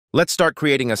Let's start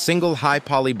creating a single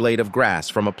high-poly blade of grass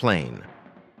from a plane.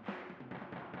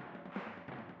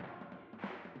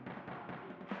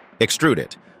 Extrude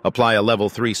it, apply a level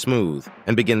 3 smooth,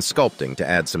 and begin sculpting to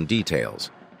add some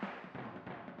details.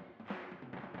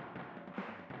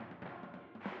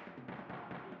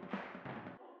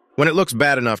 When it looks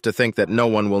bad enough to think that no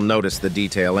one will notice the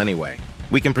detail anyway,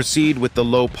 we can proceed with the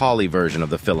low-poly version of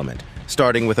the filament,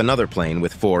 starting with another plane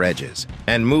with 4 edges,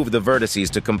 and move the vertices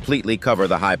to completely cover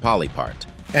the high-poly part.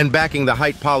 And backing the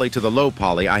height poly to the low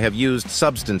poly, I have used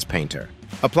Substance Painter.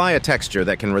 Apply a texture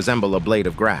that can resemble a blade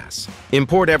of grass.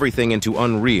 Import everything into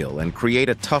Unreal and create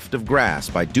a tuft of grass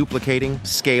by duplicating,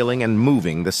 scaling, and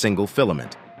moving the single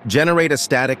filament. Generate a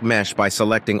static mesh by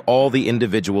selecting all the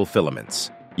individual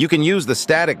filaments. You can use the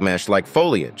static mesh like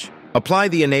foliage. Apply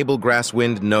the Enable Grass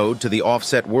Wind node to the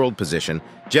offset world position,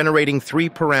 generating 3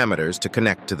 parameters to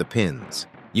connect to the pins.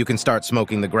 You can start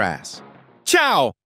smoking the grass. Ciao!